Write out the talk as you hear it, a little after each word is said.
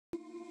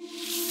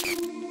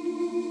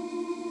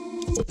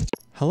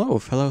Hello,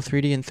 fellow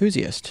 3D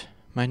enthusiast.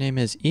 My name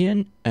is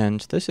Ian, and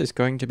this is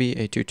going to be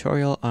a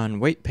tutorial on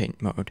weight paint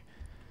mode.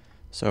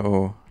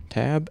 So,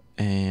 tab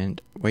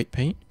and weight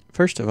paint.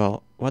 First of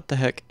all, what the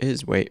heck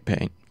is weight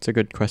paint? It's a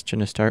good question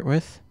to start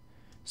with.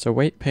 So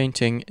weight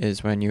painting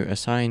is when you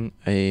assign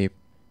a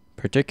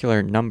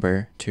particular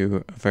number to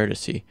a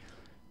vertice.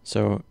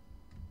 So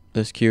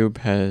this cube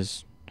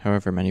has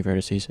however many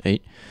vertices,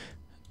 8,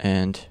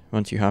 and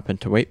once you hop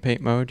into weight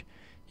paint mode,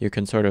 you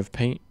can sort of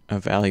paint a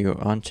value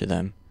onto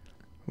them.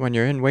 When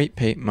you're in weight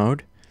paint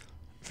mode,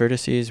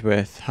 vertices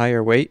with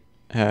higher weight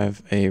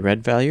have a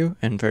red value,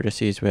 and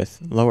vertices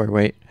with lower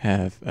weight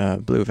have a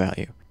blue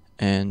value.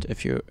 And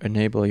if you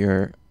enable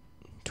your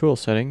tool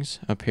settings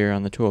up here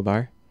on the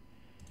toolbar,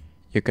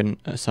 you can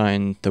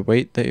assign the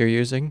weight that you're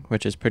using,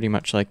 which is pretty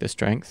much like the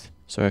strength.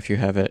 So if you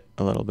have it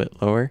a little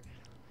bit lower,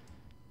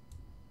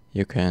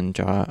 you can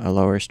draw a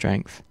lower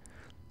strength.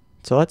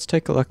 So let's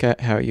take a look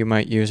at how you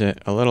might use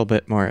it a little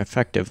bit more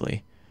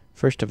effectively.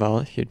 First of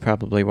all, you'd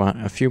probably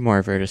want a few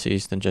more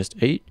vertices than just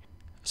 8.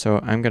 So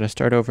I'm going to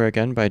start over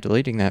again by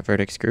deleting that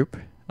vertex group.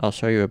 I'll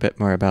show you a bit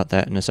more about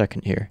that in a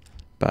second here.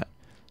 But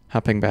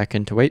hopping back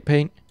into weight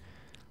paint,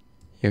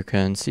 you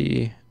can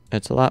see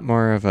it's a lot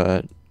more of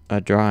a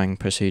drawing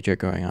procedure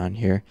going on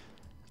here.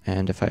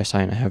 And if I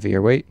assign a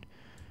heavier weight,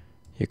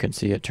 you can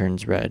see it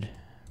turns red,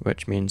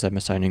 which means I'm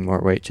assigning more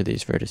weight to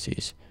these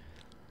vertices.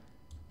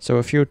 So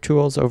a few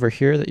tools over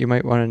here that you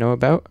might want to know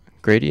about.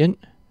 Gradient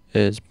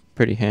is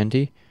pretty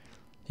handy.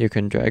 You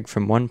can drag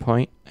from one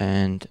point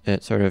and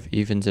it sort of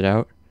evens it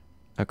out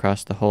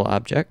across the whole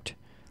object.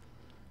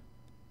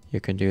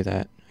 You can do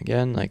that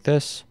again like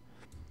this.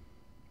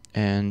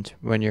 And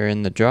when you're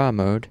in the draw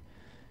mode,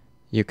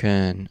 you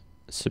can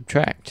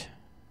subtract,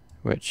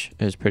 which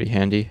is pretty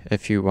handy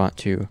if you want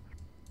to,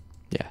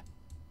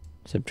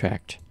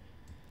 subtract.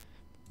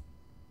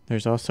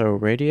 There's also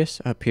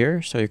radius up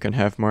here, so you can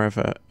have more of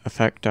an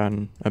effect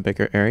on a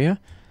bigger area.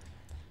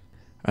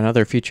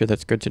 Another feature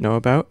that's good to know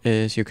about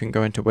is you can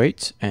go into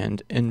weights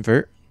and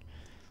invert,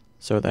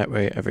 so that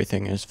way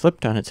everything is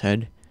flipped on its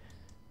head,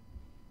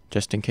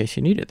 just in case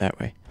you need it that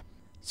way.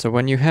 So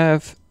when you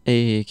have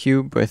a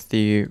cube with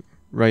the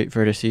right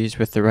vertices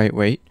with the right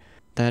weight,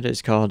 that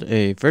is called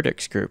a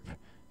vertex group.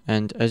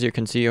 And as you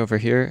can see over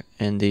here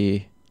in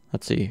the,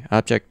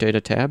 Object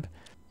Data tab,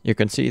 you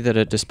can see that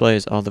it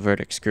displays all the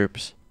vertex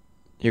groups.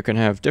 You can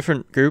have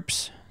different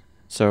groups,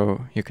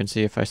 so you can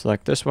see if I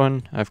select this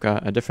one, I've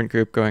got a different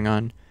group going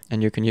on,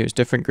 and you can use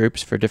different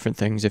groups for different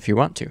things if you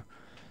want to.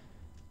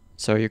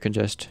 So you can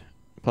just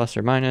plus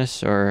or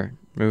minus or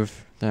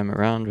move them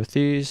around with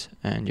these,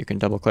 and you can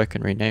double click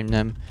and rename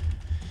them.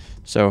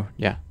 So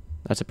yeah,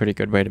 that's a pretty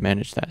good way to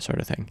manage that sort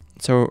of thing.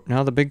 So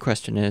now the big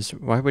question is,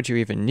 why would you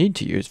even need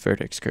to use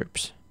vertex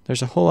groups?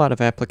 There's a whole lot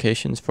of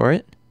applications for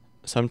it.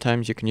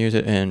 Sometimes you can use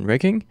it in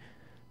rigging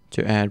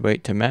to add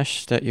weight to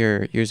mesh that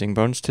you're using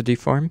bones to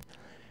deform,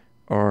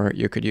 or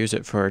you could use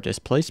it for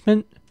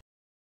displacement.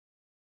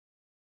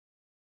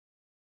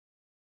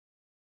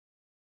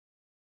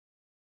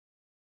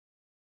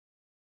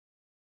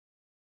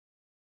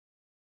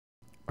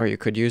 Or you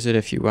could use it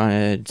if you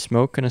wanted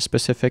smoke in a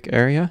specific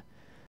area.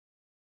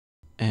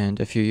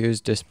 And if you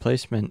use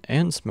displacement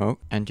and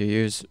smoke, and you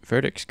use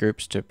vertex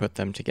groups to put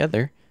them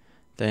together,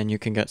 then you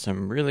can get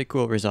some really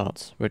cool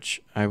results, which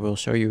I will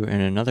show you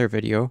in another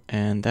video,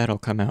 and that'll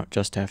come out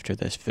just after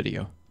this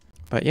video.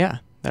 But yeah,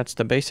 that's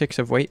the basics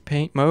of weight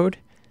paint mode,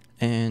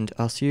 and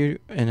I'll see you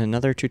in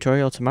another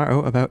tutorial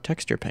tomorrow about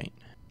texture paint.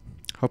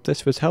 Hope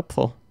this was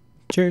helpful.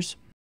 Cheers!